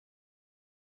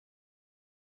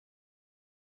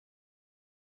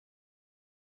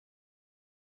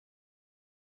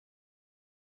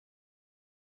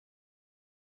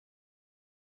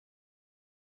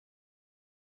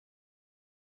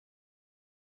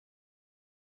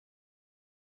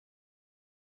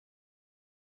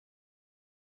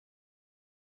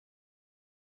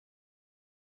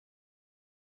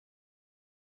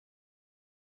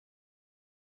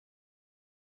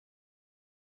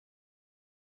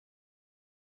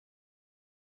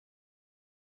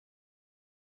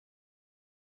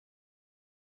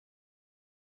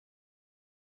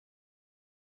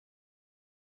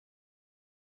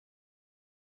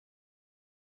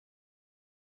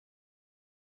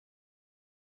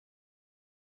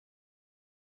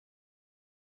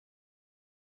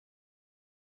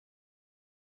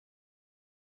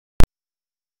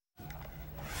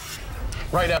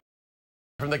Right now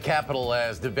from the Capitol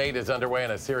as debate is underway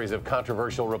on a series of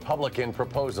controversial Republican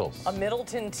proposals. A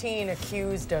Middleton teen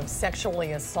accused of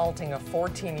sexually assaulting a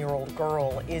 14-year-old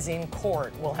girl is in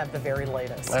court. We'll have the very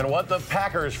latest. And what the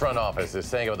Packers front office is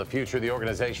saying about the future of the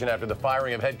organization after the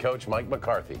firing of head coach Mike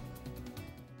McCarthy.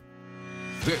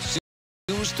 This is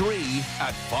News 3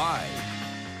 at 5.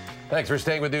 Thanks for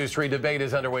staying with News 3. Debate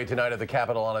is underway tonight at the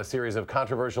Capitol on a series of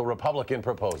controversial Republican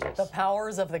proposals. The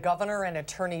powers of the governor and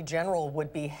attorney general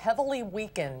would be heavily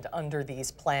weakened under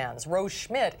these plans. Rose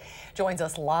Schmidt joins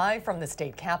us live from the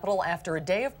state capitol after a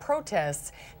day of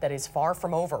protests that is far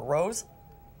from over. Rose?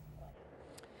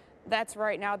 That's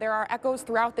right. Now, there are echoes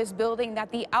throughout this building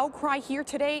that the outcry here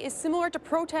today is similar to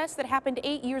protests that happened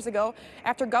 8 years ago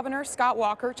after Governor Scott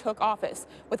Walker took office.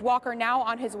 With Walker now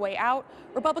on his way out,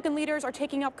 Republican leaders are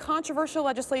taking up controversial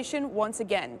legislation once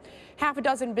again. Half a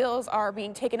dozen bills are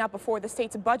being taken up before the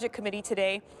state's budget committee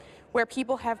today, where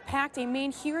people have packed a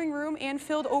main hearing room and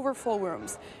filled overflow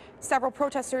rooms. Several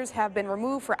protesters have been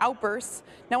removed for outbursts.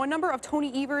 Now, a number of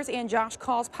Tony Evers and Josh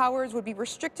Kaul's powers would be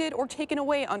restricted or taken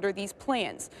away under these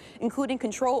plans, including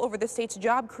control over the state's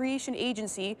job creation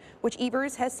agency, which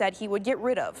Evers has said he would get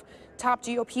rid of. Top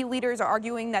GOP leaders are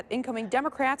arguing that incoming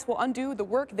Democrats will undo the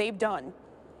work they've done.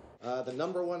 The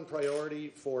number one priority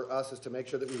for us is to make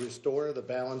sure that we restore the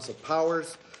balance of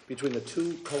powers between the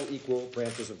two co-equal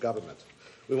branches of government.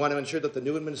 We want to ensure that the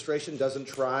new administration doesn't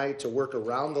try to work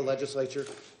around the legislature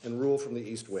and rule from the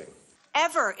East Wing.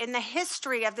 Ever in the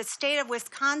history of the state of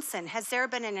Wisconsin has there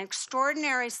been an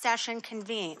extraordinary session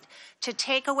convened to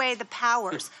take away the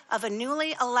powers of a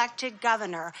newly elected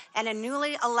governor and a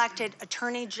newly elected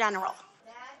attorney general.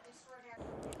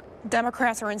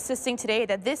 Democrats are insisting today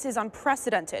that this is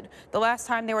unprecedented. The last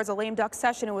time there was a lame duck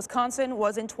session in Wisconsin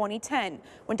was in 2010,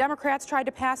 when Democrats tried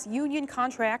to pass union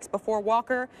contracts before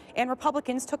Walker and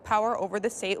Republicans took power over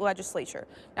the state legislature.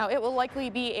 Now, it will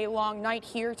likely be a long night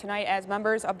here tonight as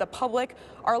members of the public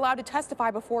are allowed to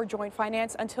testify before Joint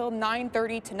Finance until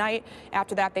 9:30 tonight.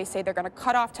 After that, they say they're going to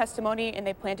cut off testimony and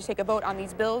they plan to take a vote on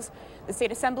these bills. The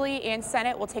State Assembly and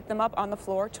Senate will take them up on the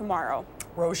floor tomorrow.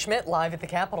 Rose Schmidt live at the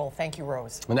Capitol. Thank you,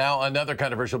 Rose. Now, another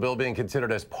controversial bill being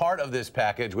considered as part of this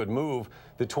package would move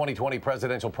the 2020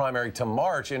 presidential primary to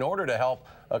March in order to help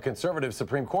a conservative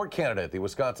Supreme Court candidate. The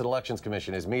Wisconsin Elections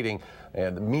Commission is meeting,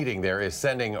 and the meeting there is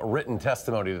sending written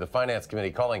testimony to the Finance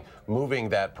Committee calling moving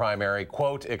that primary,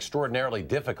 quote, extraordinarily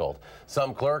difficult.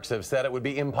 Some clerks have said it would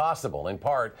be impossible, in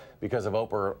part because of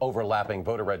overlapping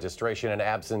voter registration and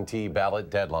absentee ballot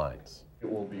deadlines. It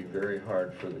will be very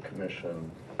hard for the commission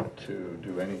to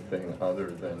do anything other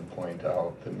than point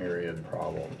out the myriad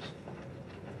problems,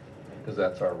 because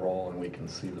that's our role and we can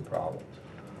see the problems.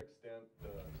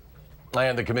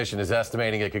 And the commission is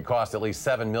estimating it could cost at least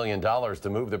 $7 million to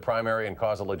move the primary and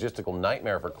cause a logistical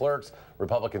nightmare for clerks.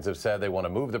 Republicans have said they want to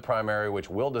move the primary, which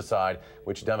will decide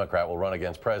which Democrat will run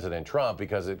against President Trump,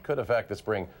 because it could affect the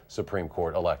spring Supreme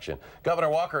Court election. Governor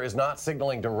Walker is not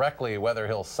signaling directly whether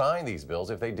he'll sign these bills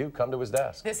if they do come to his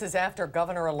desk. This is after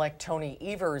Governor-elect Tony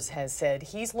Evers has said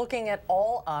he's looking at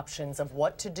all options of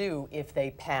what to do if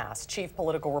they pass. Chief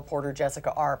political reporter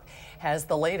Jessica Arp has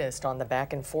the latest on the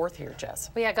back and forth here,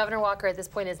 Jess. Well, yeah, Governor Walker at this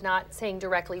point is not saying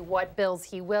directly what bills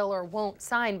he will or won't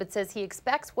sign, but says he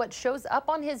expects what shows up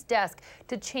on his desk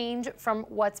to change from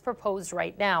what's proposed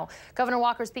right now. Governor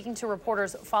Walker speaking to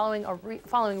reporters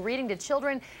following reading to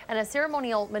children and a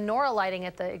ceremonial menorah lighting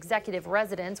at the executive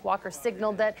residence. Walker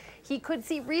signaled that he could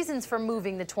see reasons for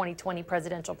moving the 2020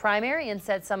 presidential primary and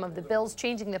said some of the bills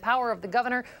changing the power of the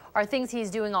governor are things he's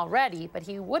doing already, but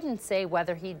he wouldn't say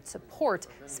whether he'd support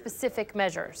specific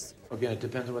measures. Again, it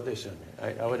depends on what they send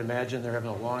me. I would imagine they're having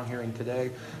a long hearing today,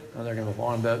 and they're going to have a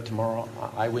long vote tomorrow.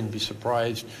 I wouldn't be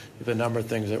surprised if a number of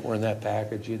things that were in that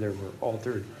package either were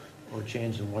altered or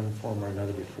changed in one form or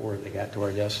another before they got to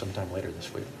our desk sometime later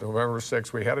this week. November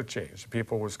 6th, we had a change. The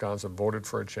people of Wisconsin voted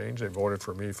for a change. They voted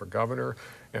for me for governor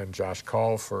and Josh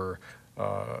Kaul for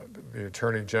the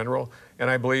Attorney General, and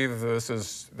I believe this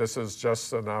is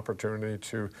just an opportunity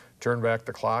to turn back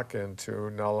the clock and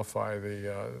to nullify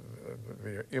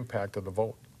the impact of the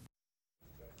vote.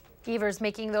 Evers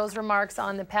making those remarks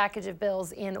on the package of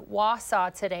bills in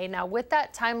Wausau today. Now, with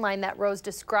that timeline that Rose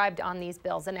described on these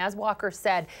bills, and as Walker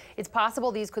said, it's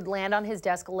possible these could land on his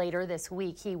desk later this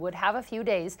week. He would have a few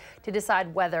days to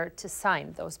decide whether to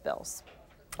sign those bills.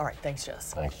 All right, thanks,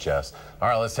 Jess. Thanks, Jess. All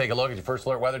right, let's take a look at your First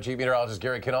Alert Weather Chief Meteorologist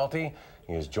Gary Canalti.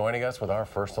 He is joining us with our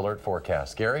First Alert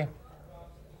forecast. Gary?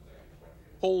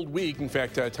 cold week. In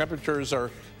fact, temperatures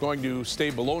are going to stay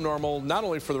below normal, not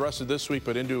only for the rest of this week,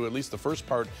 but into at least the first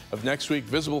part of next week.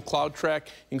 Visible cloud track,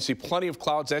 you can see plenty of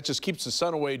clouds. That just keeps the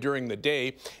sun away during the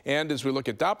day. And as we look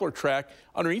at Doppler track,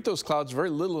 underneath those clouds, very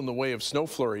little in the way of snow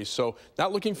flurries. So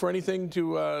not looking for anything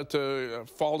to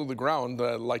fall to the ground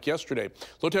like yesterday.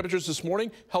 Low temperatures this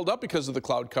morning held up because of the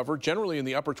cloud cover, generally in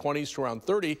the upper 20s to around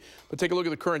 30. But take a look at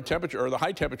the current temperature, or the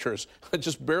high temperatures,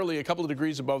 just barely a couple of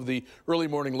degrees above the early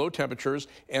morning low temperatures.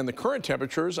 And the current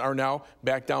temperatures are now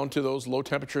back down to those low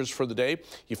temperatures for the day.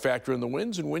 You factor in the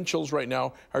winds, and wind chills right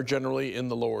now are generally in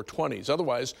the lower 20s.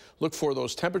 Otherwise, look for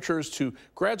those temperatures to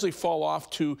gradually fall off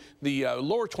to the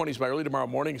lower 20s by early tomorrow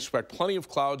morning. Expect plenty of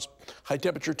clouds. High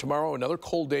temperature tomorrow, another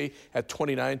cold day at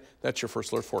 29. That's your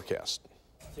First Alert forecast.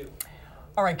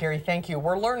 All right, Gary, thank you.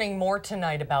 We're learning more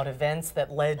tonight about events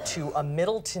that led to a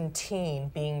Middleton teen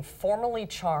being formally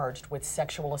charged with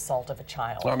sexual assault of a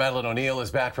child. Our Madeline O'Neill is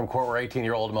back from court where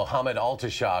 18-year-old Mohammed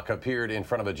Altashak appeared in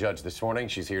front of a judge this morning.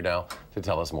 She's here now to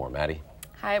tell us more. Maddie.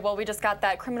 Hi, well, we just got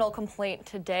that criminal complaint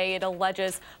today. It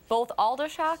alleges both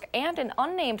Aldashak and an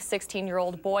unnamed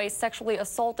 16-year-old boy sexually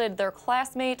assaulted their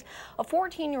classmate, a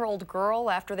 14-year-old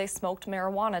girl, after they smoked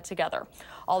marijuana together.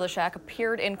 Aldashak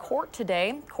appeared in court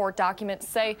today. Court documents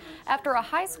say after a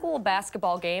high school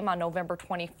basketball game on November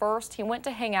 21st, he went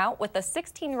to hang out with a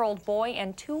 16-year-old boy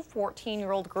and two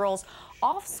 14-year-old girls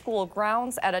off school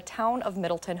grounds at a Town of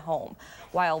Middleton home.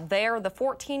 While there, the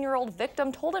 14-year-old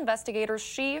victim told investigators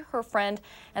she, her friend,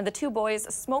 and the two boys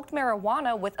smoked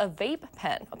marijuana with a vape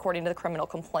pen, according to the criminal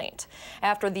complaint.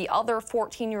 After the other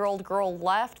 14-year-old girl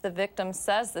left, the victim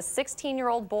says the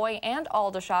 16-year-old boy and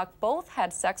Aldashak both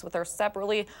had sex with her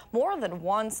separately more than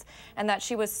once, and that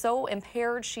she was so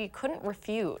impaired she couldn't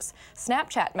refuse.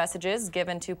 Snapchat messages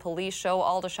given to police show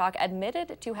Aldashak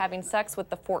admitted to having sex with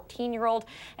the 14-year-old,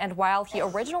 and while he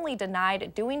originally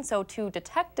denied doing so to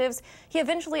detectives, he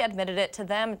eventually admitted it to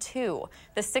them too.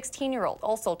 The 16-year-old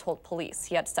also told police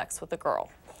he had sex with the girl.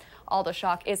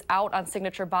 Aldashak is out on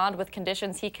signature bond with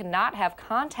conditions he cannot have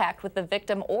contact with the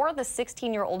victim or the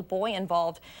 16-year-old boy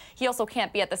involved. He also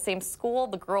can't be at the same school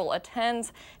the girl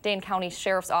attends. Dane County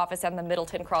Sheriff's Office and the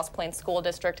Middleton Cross Plains School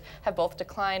District have both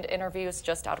declined interviews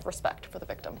just out of respect for the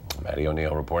victim. Maddie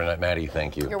O'Neill reporting at Maddie.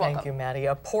 Thank you. You're welcome. Thank you, Maddie.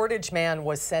 A Portage man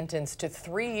was sentenced to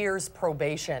 3 years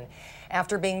probation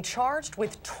after being charged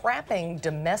with trapping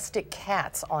domestic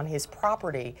cats on his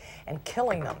property and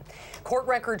killing them. Court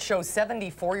records show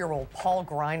 74-year-old Paul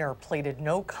Greiner pleaded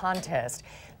no contest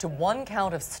to 1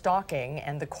 count of stalking,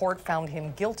 and the court found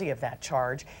him guilty of that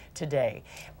charge today.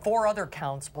 4 other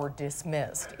counts were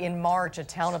dismissed. In March, a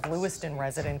Town of Lewiston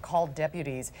resident called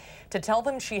deputies to tell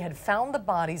them she had found the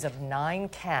bodies of 9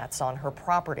 cats on her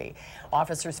property.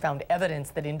 Officers found evidence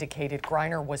that indicated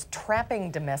Greiner was trapping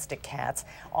domestic cats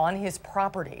on his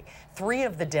property. 3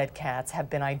 of the dead cats have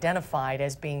been identified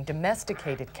as being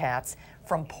domesticated cats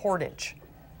from Portage.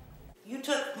 You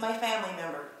took my family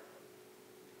member.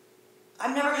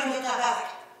 I'm never going to get that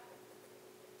back.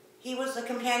 He was the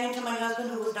companion to my husband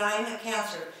who was dying of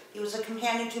cancer. He was a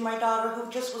companion to my daughter who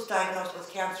just was diagnosed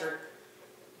with cancer.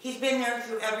 He's been there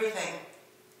through everything.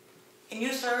 And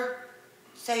you, sir,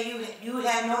 say you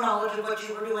had no knowledge of what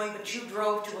you were doing, but you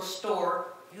drove to a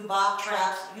store, you bought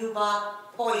traps, you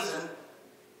bought poison,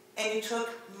 and you took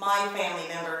my family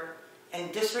member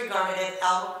and disregarded it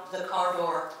out the car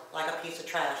door like a piece of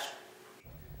trash.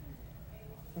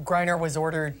 Greiner was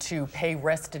ordered to pay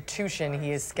restitution.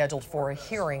 He is scheduled for a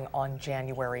hearing on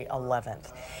January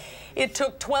 11th. It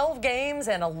took 12 games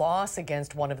and a loss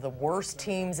against one of the worst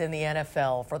teams in the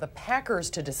NFL for the Packers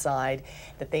to decide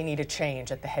that they need a change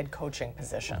at the head coaching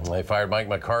position. They fired Mike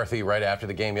McCarthy right after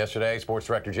the game yesterday. Sports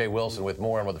director Jay Wilson with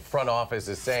more on what the front office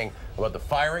is saying about the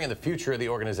firing and the future of the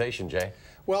organization. Jay?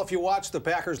 Well, if you watched the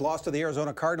Packers loss to the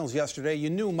Arizona Cardinals yesterday, you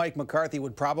knew Mike McCarthy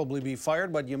would probably be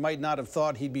fired, but you might not have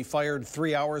thought he'd be fired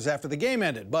 3 hours after the game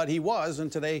ended. But he was,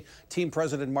 and today team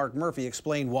president Mark Murphy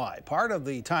explained why. Part of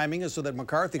the timing is so that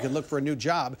McCarthy could look for a new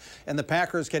job and the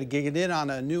Packers could get in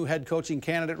on a new head coaching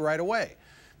candidate right away.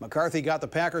 McCarthy got the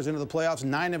Packers into the playoffs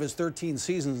 9 of his 13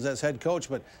 seasons as head coach,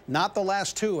 but not the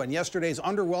last 2, and yesterday's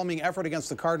underwhelming effort against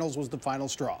the Cardinals was the final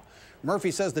straw. Murphy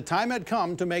says the time had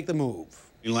come to make the move.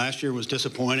 Last year was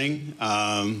disappointing.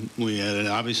 We had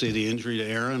obviously the injury to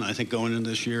Aaron. I think going into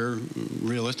this year,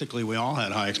 realistically, we all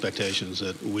had high expectations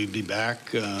that we'd be back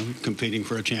competing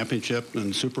for a championship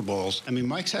and Super Bowls. I mean,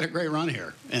 Mike's had a great run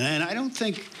here, and I don't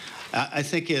think, I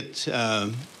think it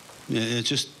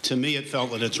just, to me, it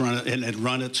felt that it had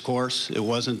run its course. It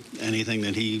wasn't anything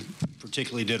that he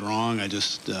particularly did wrong. I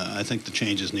think the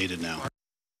change is needed now.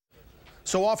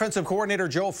 So offensive coordinator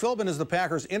Joe Philbin is the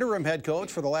Packers' interim head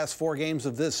coach for the last 4 games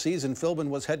of this season. Philbin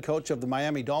was head coach of the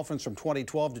Miami Dolphins from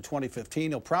 2012 to 2015.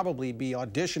 He'll probably be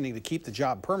auditioning to keep the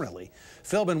job permanently.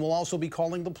 Philbin will also be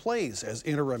calling the plays as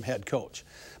interim head coach.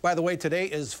 By the way, today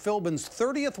is Philbin's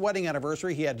 30th wedding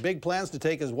anniversary. He had big plans to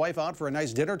take his wife out for a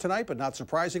nice dinner tonight, but not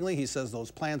surprisingly, he says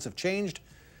those plans have changed.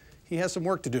 He has some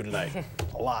work to do tonight.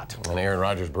 A lot. And Aaron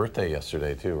Rodgers' birthday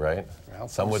yesterday, too, right? Well,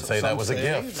 some would say that was a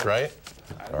gift, right?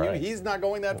 He's not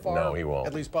going that far. No, he won't.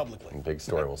 At least publicly. Big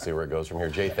story. We'll see where it goes from here.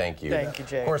 Jay, thank you. Thank you,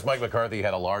 Jay. Of course, Mike McCarthy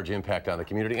had a large impact on the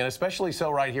community, and especially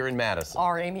so right here in Madison.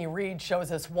 Our Amy Reed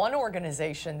shows us one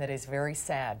organization that is very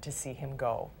sad to see him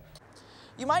go.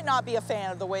 You might not be a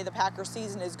fan of the way the Packers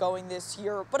season is going this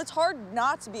year, but it's hard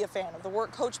not to be a fan of the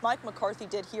work Coach Mike McCarthy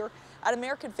did here at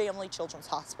American Family Children's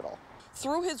Hospital.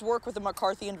 Through his work with the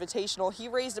McCarthy Invitational, he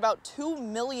raised about $2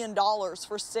 million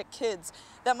for sick kids.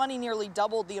 That money nearly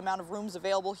doubled the amount of rooms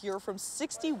available here from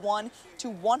 61 to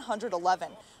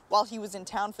 111. While he was in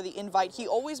town for the invite, he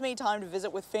always made time to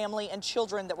visit with family and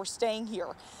children that were staying here.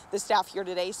 The staff here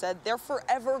today said they're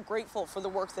forever grateful for the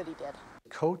work that he did.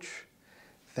 Coach,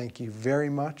 thank you very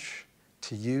much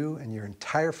to you and your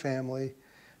entire family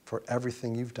for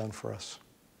everything you've done for us.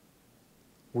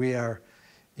 We are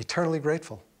eternally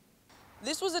grateful.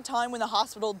 This was a time when the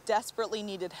hospital desperately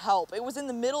needed help. It was in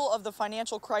the middle of the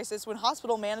financial crisis when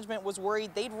hospital management was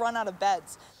worried they'd run out of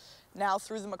beds. Now,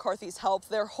 through the McCarthy's help,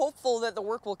 they're hopeful that the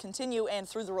work will continue, and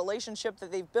through the relationship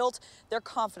that they've built, they're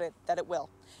confident that it will.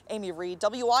 Amy Reed,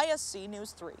 WISC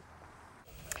News 3.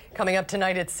 Coming up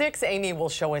tonight at 6, Amy will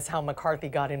show us how McCarthy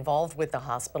got involved with the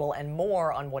hospital and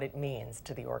more on what it means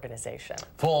to the organization.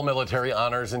 Full military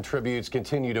honors and tributes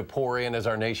continue to pour in as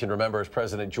our nation remembers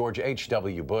President George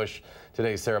H.W. Bush.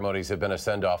 Today's ceremonies have been a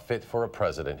send-off fit for a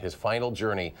president. His final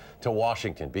journey to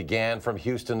Washington began from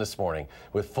Houston this morning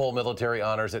with full military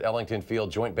honors at Ellington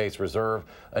Field Joint Base Reserve.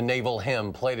 A naval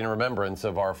hymn played in remembrance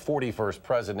of our 41st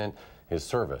president, his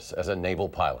service as a naval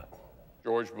pilot.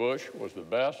 George Bush was the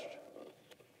best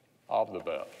of the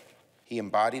best. He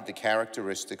embodied the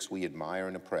characteristics we admire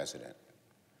in a president: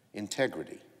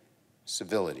 integrity,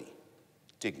 civility,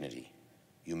 dignity,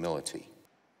 humility.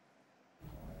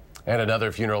 And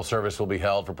another funeral service will be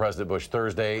held for President Bush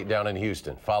Thursday down in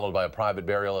Houston, followed by a private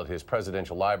burial at his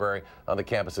presidential library on the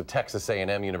campus of Texas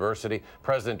A&M University.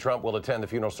 President Trump will attend the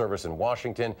funeral service in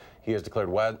Washington. He has declared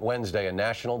Wednesday a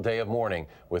national day of mourning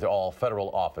with all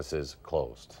federal offices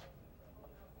closed.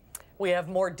 We have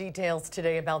more details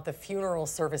today about the funeral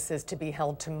services to be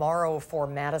held tomorrow for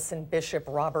Madison Bishop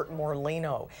Robert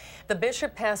Morlino. The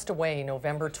bishop passed away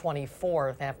November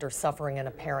 24th after suffering an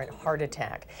apparent heart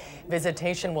attack.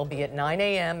 Visitation will be at 9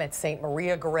 a.m. at St.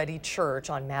 Maria Goretti Church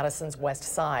on Madison's west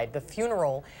side. The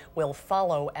funeral will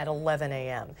follow at 11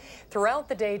 a.m. Throughout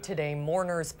the day today,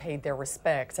 mourners paid their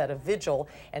respects at a vigil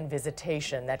and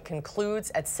visitation that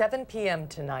concludes at 7 p.m.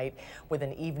 tonight with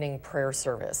an evening prayer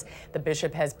service. The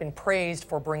bishop has been praised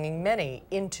for bringing many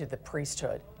into the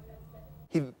priesthood.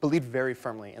 He believed very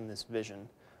firmly in this vision,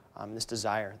 this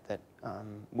desire that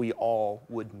we all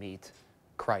would meet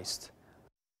Christ.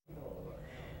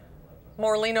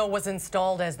 Morlino was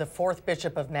installed as the 4th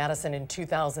Bishop of Madison in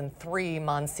 2003.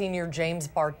 Monsignor James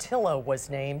Bartillo was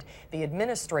named the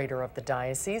administrator of the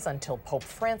diocese until Pope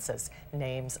Francis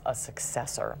names a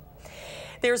successor.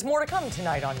 There's more to come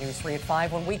tonight on News 3 at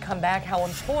 5 when we come back. How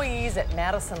employees at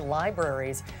Madison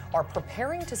libraries are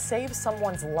preparing to save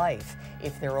someone's life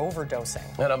if they're overdosing.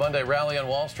 And a Monday rally on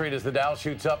Wall Street as the Dow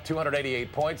shoots up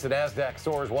 288 points. The NASDAQ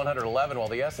soars 111, while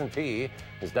the S&P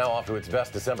is now off to its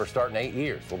best December start in 8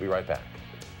 years. We'll be right back.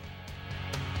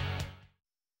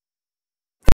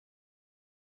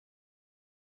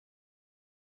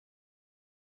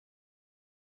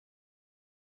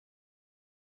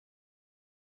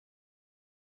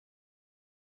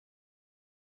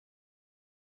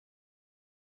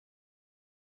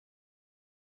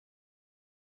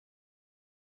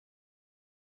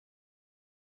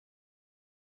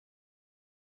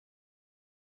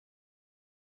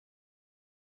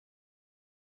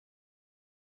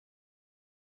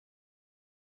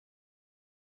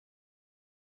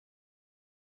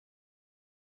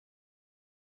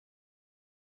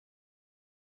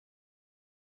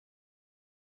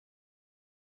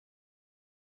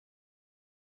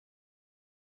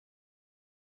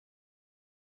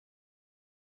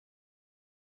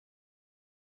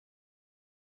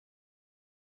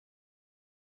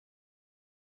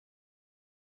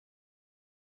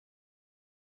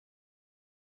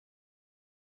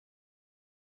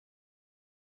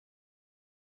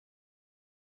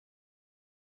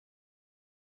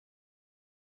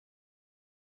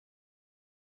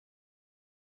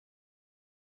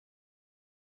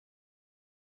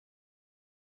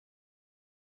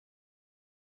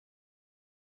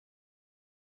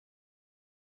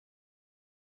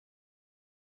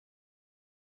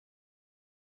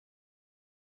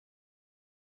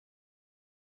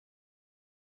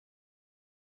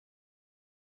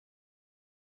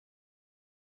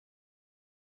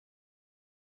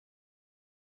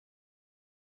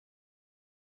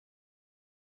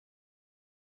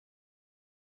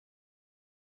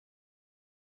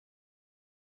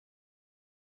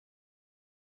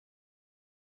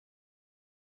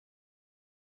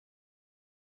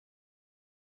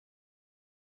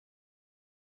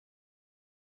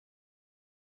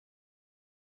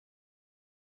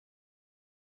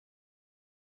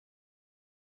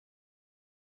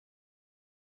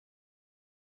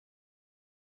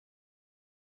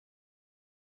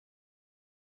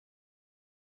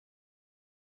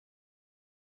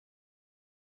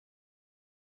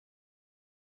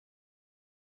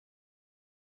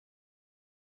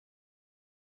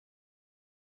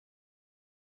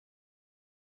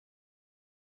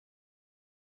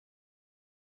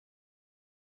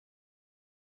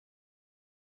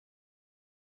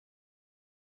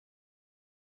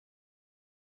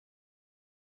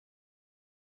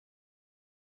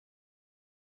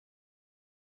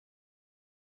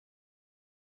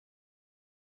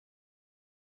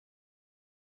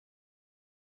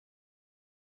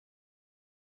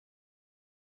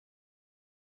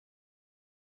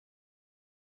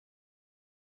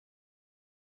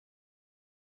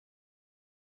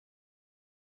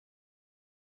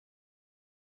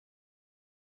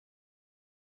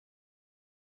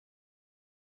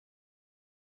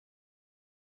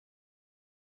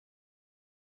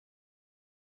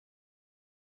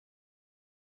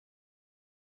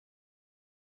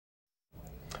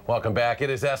 Welcome back.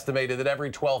 It is estimated that every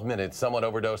 12 minutes someone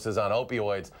overdoses on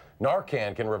opioids.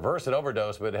 Narcan can reverse an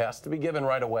overdose, but it has to be given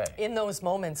right away. In those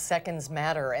moments, seconds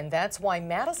matter, and that's why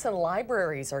Madison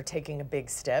libraries are taking a big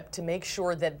step to make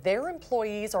sure that their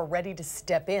employees are ready to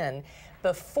step in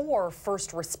before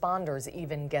first responders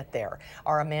even get there.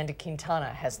 Our Amanda Quintana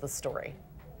has the story.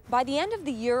 By the end of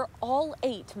the year, all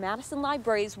 8 Madison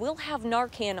libraries will have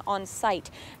Narcan on site,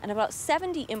 and about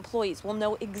 70 employees will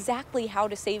know exactly how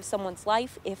to save someone's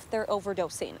life if they're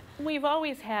overdosing. We've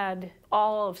always had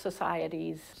all of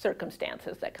society's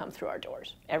circumstances that come through our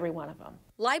doors, every one of them.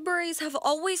 Libraries have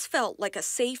always felt like a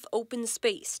safe, open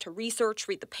space to research,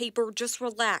 read the paper, just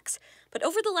relax. But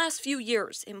over the last few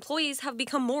years, employees have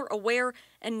become more aware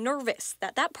and nervous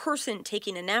that that person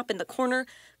taking a nap in the corner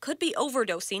could be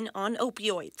overdosing on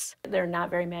opioids. There are not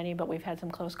very many, but we've had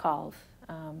some close calls.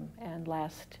 And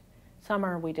last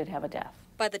summer, we did have a death.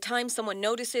 By the time someone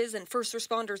notices and first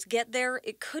responders get there,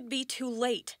 it could be too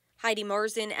late. Heidi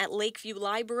Marzin at Lakeview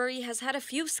Library has had a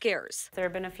few scares. There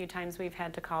have been a few times we've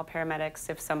had to call paramedics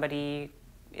if somebody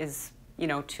is,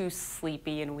 too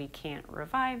sleepy and we can't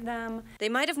revive them. They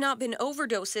might have not been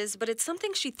overdoses, but it's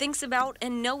something she thinks about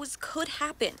and knows could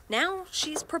happen. Now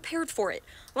she's prepared for it.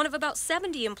 One of about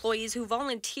 70 employees who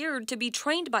volunteered to be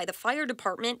trained by the fire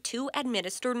department to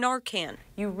administer Narcan.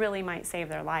 You really might save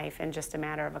their life in just a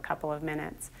matter of a couple of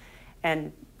minutes.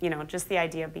 And, just the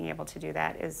idea of being able to do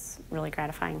that is really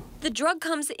gratifying. The drug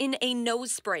comes in a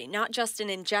nose spray, not just an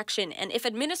injection, and if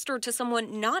administered to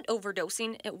someone not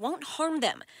overdosing, it won't harm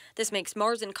them. This makes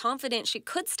Marzin confident she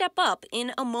could step up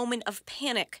in a moment of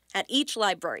panic. At each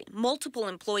library, multiple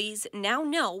employees now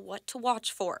know what to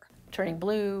watch for. Turning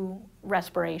blue,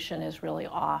 respiration is really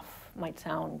off, might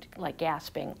sound like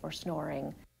gasping or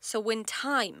snoring. So when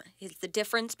time is the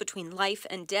difference between life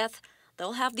and death,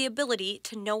 they'll have the ability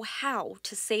to know how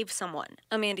to save someone.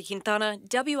 Amanda Quintana,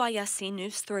 WISC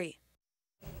News 3.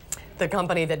 The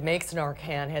company that makes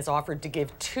Narcan has offered to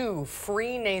give 2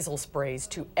 free nasal sprays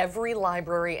to every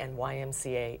library and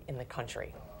YMCA in the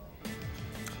country.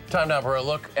 Time now for a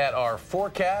look at our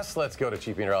forecast. Let's go to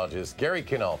Chief Meteorologist Gary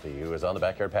Kinalfi, who is on the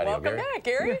backyard patio. Welcome back,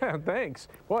 Gary. Yeah, thanks.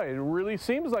 Boy, it really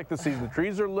seems like the season. The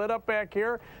trees are lit up back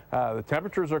here. The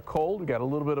temperatures are cold. We got a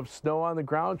little bit of snow on the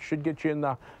ground. Should get you in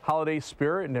the holiday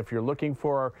spirit. And if you're looking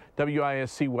for our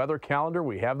WISC weather calendar,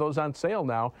 we have those on sale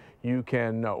now. You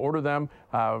can order them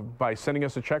by sending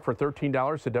us a check for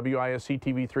 $13 to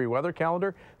WISC-TV 3 weather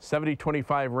calendar,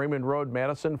 7025 Raymond Road,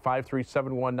 Madison,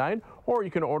 53719, or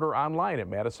you can order online at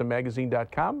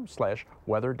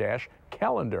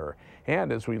madisonmagazine.com/weather-calendar.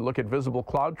 And as we look at visible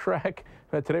cloud track,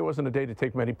 today wasn't a day to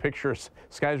take many pictures.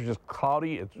 Skies are just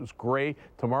cloudy. It was gray.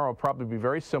 Tomorrow will probably be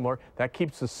very similar. That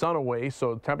keeps the sun away,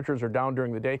 so temperatures are down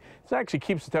during the day. It actually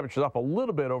keeps the temperatures up a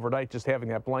little bit overnight, just having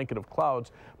that blanket of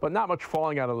clouds, but not much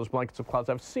falling out of those blankets of clouds.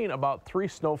 I've seen about 3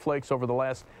 snowflakes over the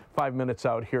last 5 minutes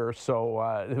out here, so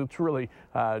it's really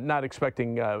not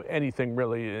expecting anything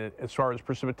really as far as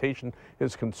precipitation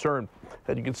is concerned.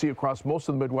 And you can see across most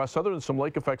of the Midwest, other than some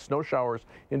lake effect snow showers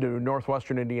into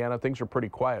northwestern Indiana, things are pretty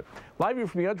quiet. Live view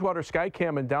from the Edgewater Sky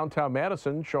Cam in downtown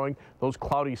Madison showing those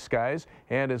cloudy skies.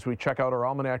 And as we check out our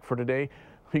almanac for today,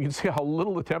 you can see how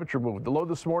little the temperature moved. The low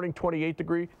this morning, 28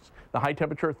 degrees. The high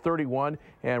temperature, 31.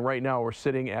 And right now we're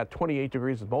sitting at 28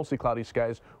 degrees with mostly cloudy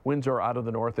skies. Winds are out of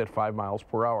the north at 5 miles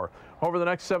per hour. Over the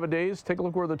next 7 days, take a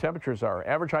look where the temperatures are.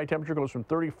 Average high temperature goes from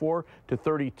 34 to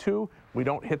 32. We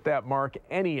don't hit that mark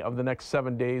any of the next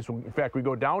 7 days. In fact, we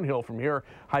go downhill from here.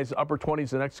 Highs upper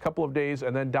 20s the next couple of days,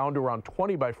 and then down to around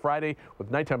 20 by Friday, with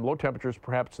nighttime low temperatures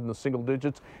perhaps in the single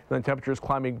digits, and then temperatures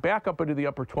climbing back up into the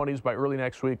upper 20s by early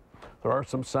next week. There are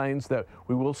some signs that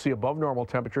we will see above normal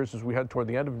temperatures as we head toward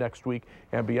the end of next week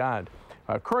and beyond.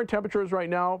 Current temperatures right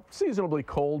now, seasonably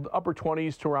cold, upper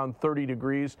 20s to around 30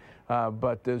 degrees.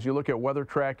 But as you look at weather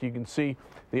track, you can see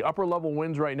the upper level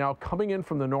winds right now coming in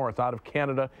from the north out of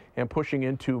Canada and pushing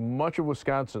into much of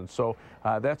Wisconsin. So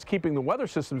that's keeping the weather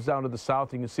systems down to the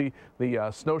south. You can see the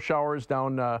snow showers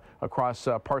down across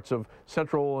parts of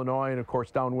central Illinois and, of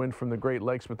course, downwind from the Great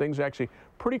Lakes. But things are actually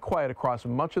pretty quiet across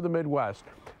much of the Midwest.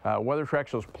 Weather track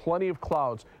shows plenty of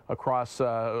clouds across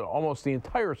almost the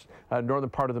entire northern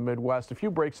part of the Midwest. A few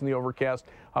breaks in the overcast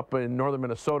up in northern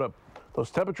Minnesota.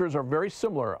 Those temperatures are very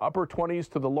similar, upper 20s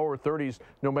to the lower 30s,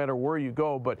 no matter where you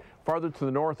go. But farther to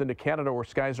the north into Canada, where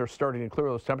skies are starting to clear,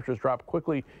 those temperatures drop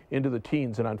quickly into the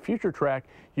teens. And on future track,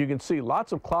 you can see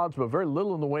lots of clouds, but very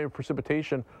little in the way of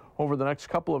precipitation over the next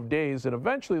couple of days, and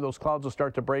eventually those clouds will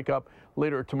start to break up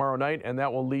later tomorrow night, and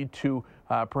that will lead to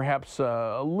perhaps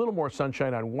a little more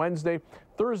sunshine on Wednesday.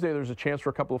 Thursday, there's a chance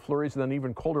for a couple of flurries, and then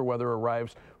even colder weather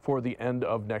arrives for the end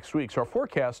of next week. So our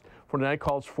forecast for tonight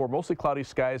calls for mostly cloudy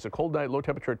skies, a cold night, low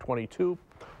temperature at 22.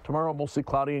 Tomorrow, mostly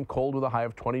cloudy and cold with a high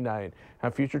of 29.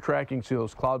 On future tracking, see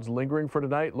those clouds lingering for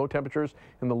tonight. Low temperatures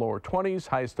in the lower 20s.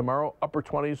 Highs tomorrow, upper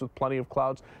 20s with plenty of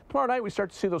clouds. Tomorrow night, we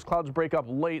start to see those clouds break up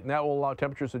late, and that will allow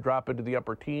temperatures to drop into the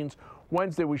upper teens.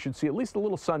 Wednesday, we should see at least a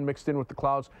little sun mixed in with the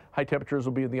clouds. High temperatures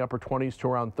will be in the upper 20s to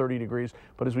around 30 degrees.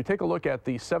 But as we take a look at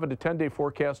the 7 to 10 day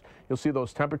forecast, you'll see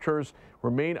those temperatures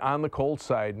remain on the cold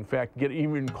side. In fact, get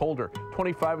even colder.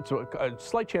 25, it's a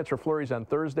slight chance for flurries on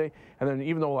Thursday. And then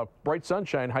even though bright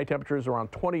sunshine, high temperatures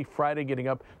around 20 Friday, getting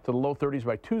up to the low 30s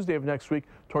by Tuesday of next week.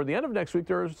 Toward the end of next week,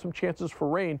 there are some chances for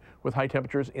rain with high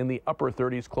temperatures in the upper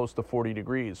 30s, close to 40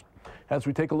 degrees. As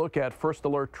we take a look at first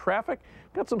alert traffic,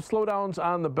 got some slowdowns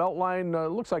on the Beltline.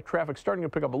 Looks like traffic starting to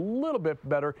pick up a little bit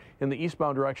better in the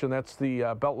eastbound direction. That's the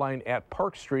Beltline at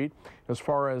Park Street. As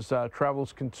far as travel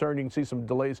is concerned, you can see some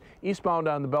delays eastbound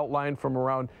on the Beltline from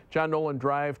around John Nolan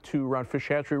Drive to around Fish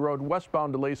Hatchery Road.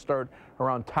 Westbound delays start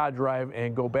around Todd Drive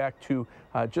and go back to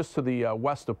just to the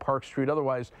west of Park Street.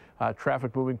 Otherwise,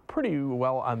 traffic moving pretty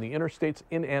well on the interstates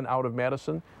in and out of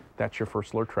Madison. That's your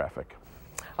first alert traffic.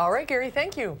 All right, Gary,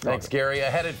 thank you. Thanks, Gary.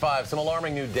 Ahead at 5, some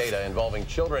alarming new data involving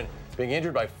children being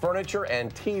injured by furniture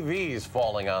and TVs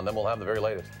falling on them. We'll have the very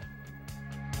latest.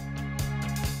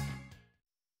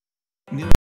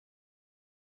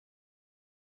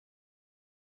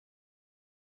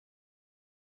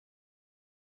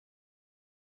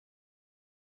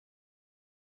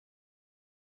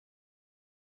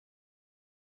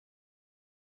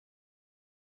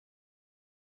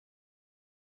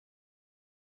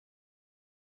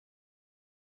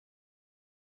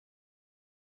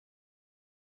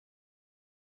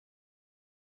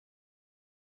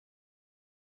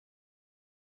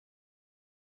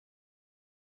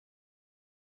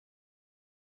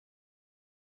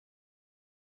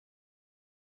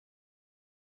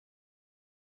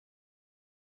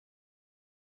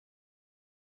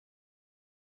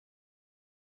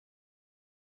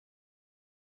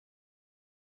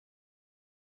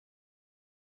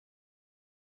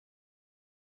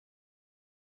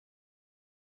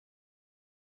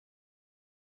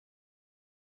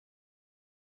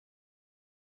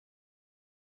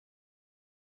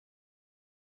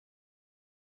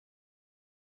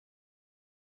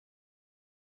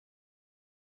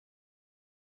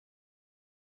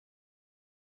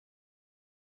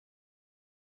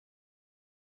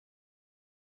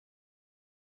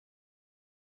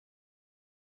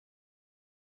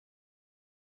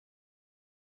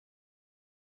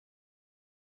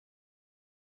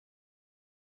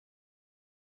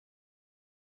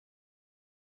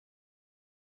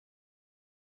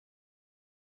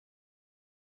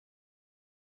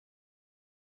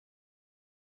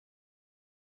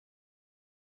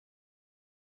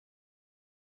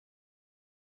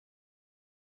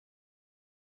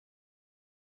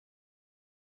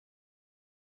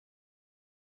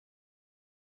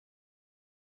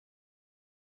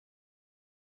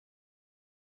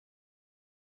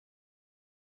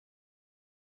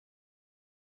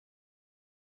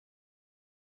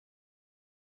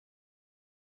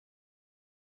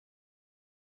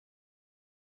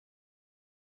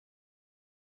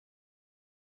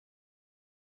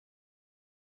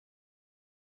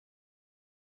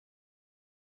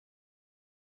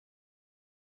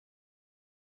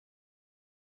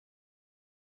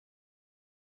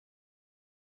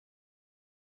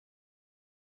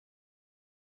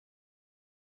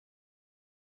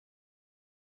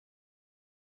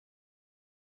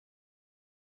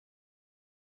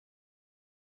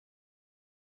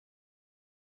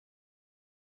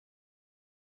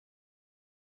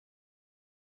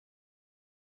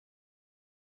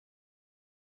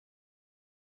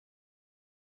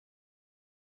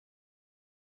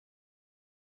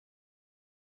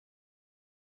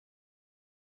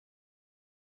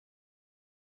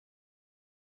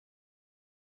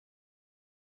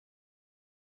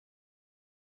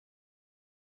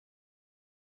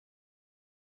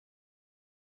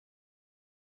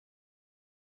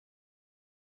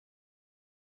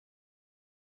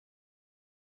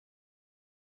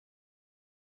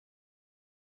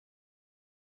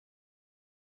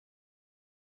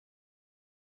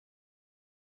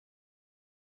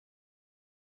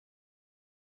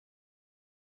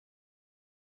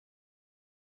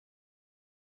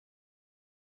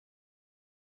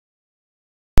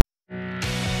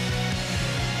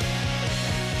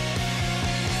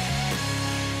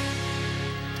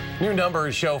 New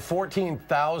numbers show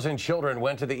 14,000 children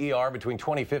went to the ER between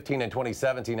 2015 and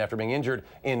 2017 after being injured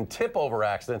in tip-over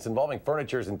accidents involving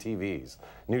furnitures and TVs.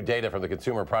 New data from the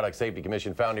Consumer Product Safety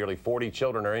Commission found nearly 40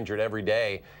 children are injured every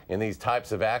day in these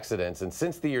types of accidents. And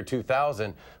since the year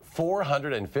 2000,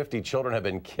 450 children have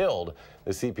been killed.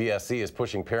 The CPSC is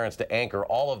pushing parents to anchor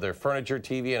all of their furniture,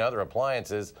 TV, and other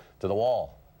appliances to the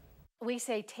wall. We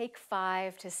say take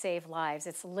 5 to save lives.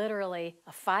 It's literally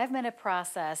a 5-minute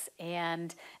process,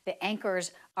 and the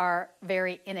anchors are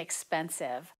very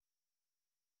inexpensive.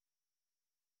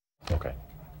 Okay.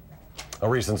 A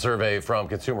recent survey from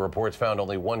Consumer Reports found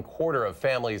only 1/4 of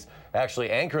families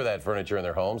actually anchor that furniture in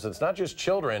their homes. It's not just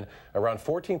children. Around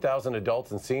 14,000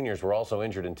 adults and seniors were also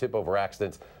injured in tip-over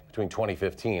accidents between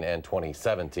 2015 and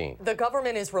 2017. The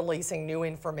government is releasing new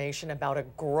information about a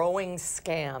growing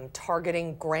scam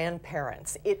targeting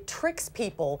grandparents. It tricks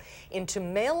people into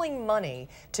mailing money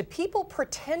to people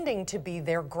pretending to be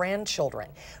their grandchildren,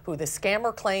 who the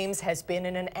scammer claims has been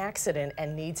in an accident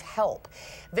and needs help.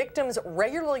 Victims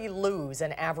regularly lose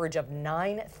an average of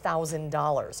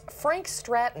 $9,000. Frank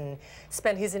Stratton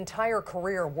spent his entire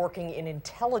career working in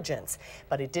intelligence,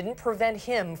 but it didn't prevent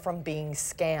him from being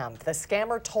scammed. The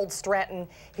scammer told Stratton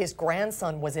his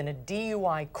grandson was in a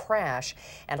DUI crash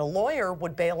and a lawyer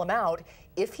would bail him out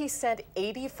if he sent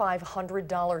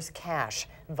 $8,500 cash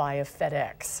via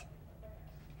FedEx.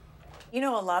 You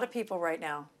know, a lot of people right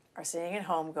now are sitting at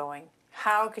home going,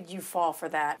 how could you fall for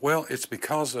that? Well, it's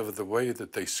because of the way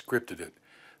that they scripted it.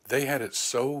 They had it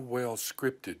so well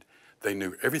scripted. They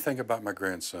knew everything about my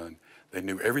grandson. They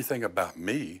knew everything about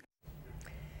me.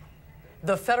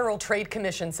 The Federal Trade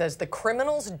Commission says the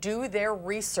criminals do their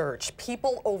research.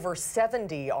 People over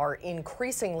 70 are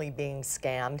increasingly being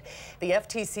scammed. The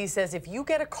FTC says if you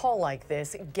get a call like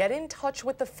this, get in touch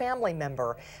with the family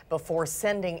member before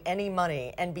sending any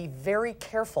money, and be very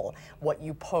careful what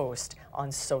you post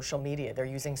on social media. They're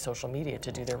using social media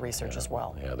to do their research as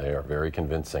well. Yeah, they are very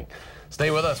convincing. Stay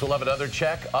with us. We'll have another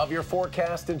check of your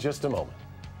forecast in just a moment.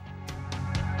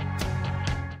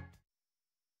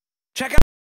 Check out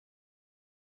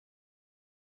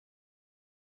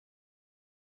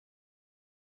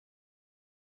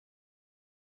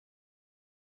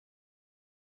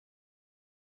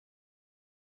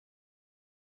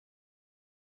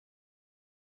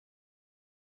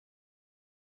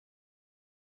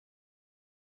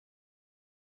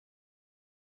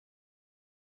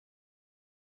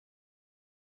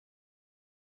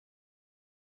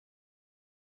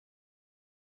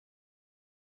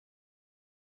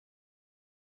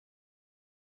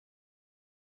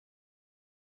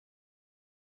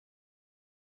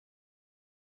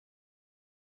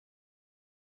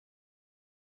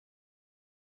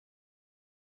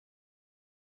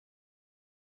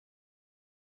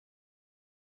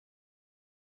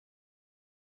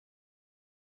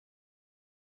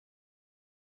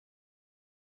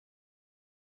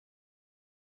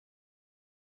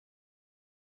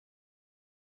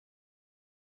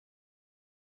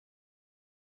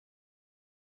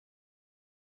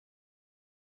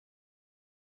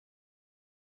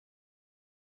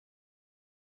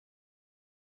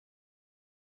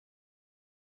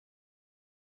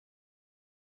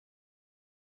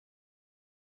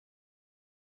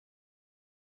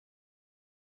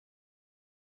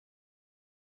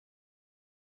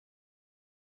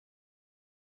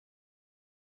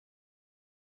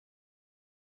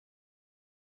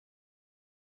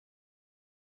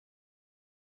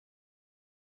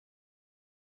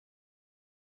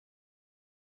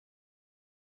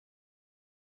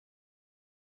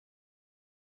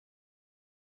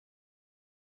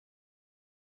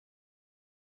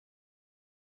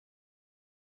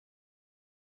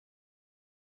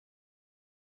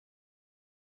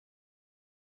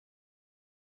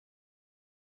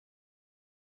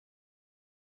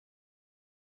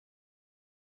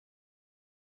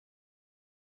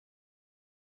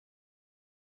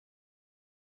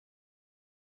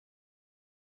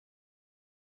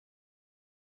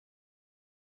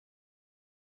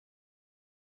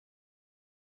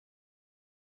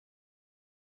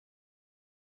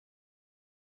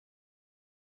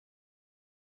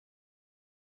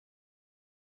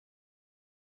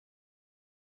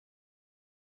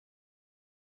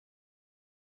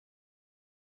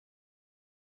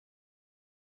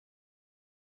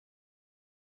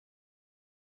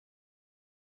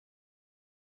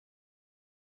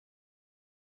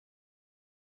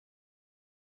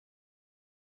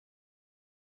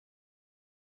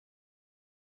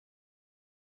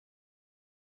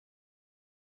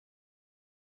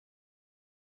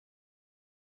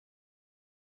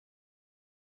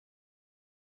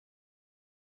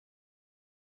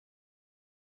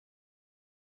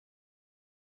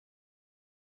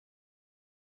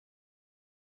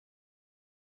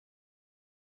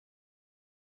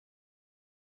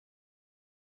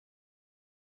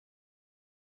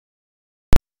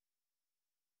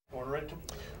corner right?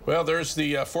 Well, there's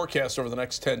the forecast over the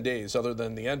next 10 days. Other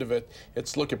than the end of it,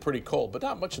 it's looking pretty cold, but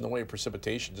not much in the way of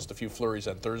precipitation. Just a few flurries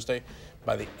on Thursday.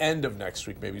 By the end of next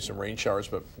week, maybe some rain showers,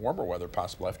 but warmer weather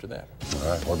possible after that. All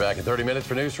right, we're back in 30 minutes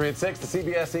for News 3 at 6. The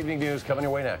CBS Evening News coming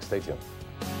your way next. Stay tuned.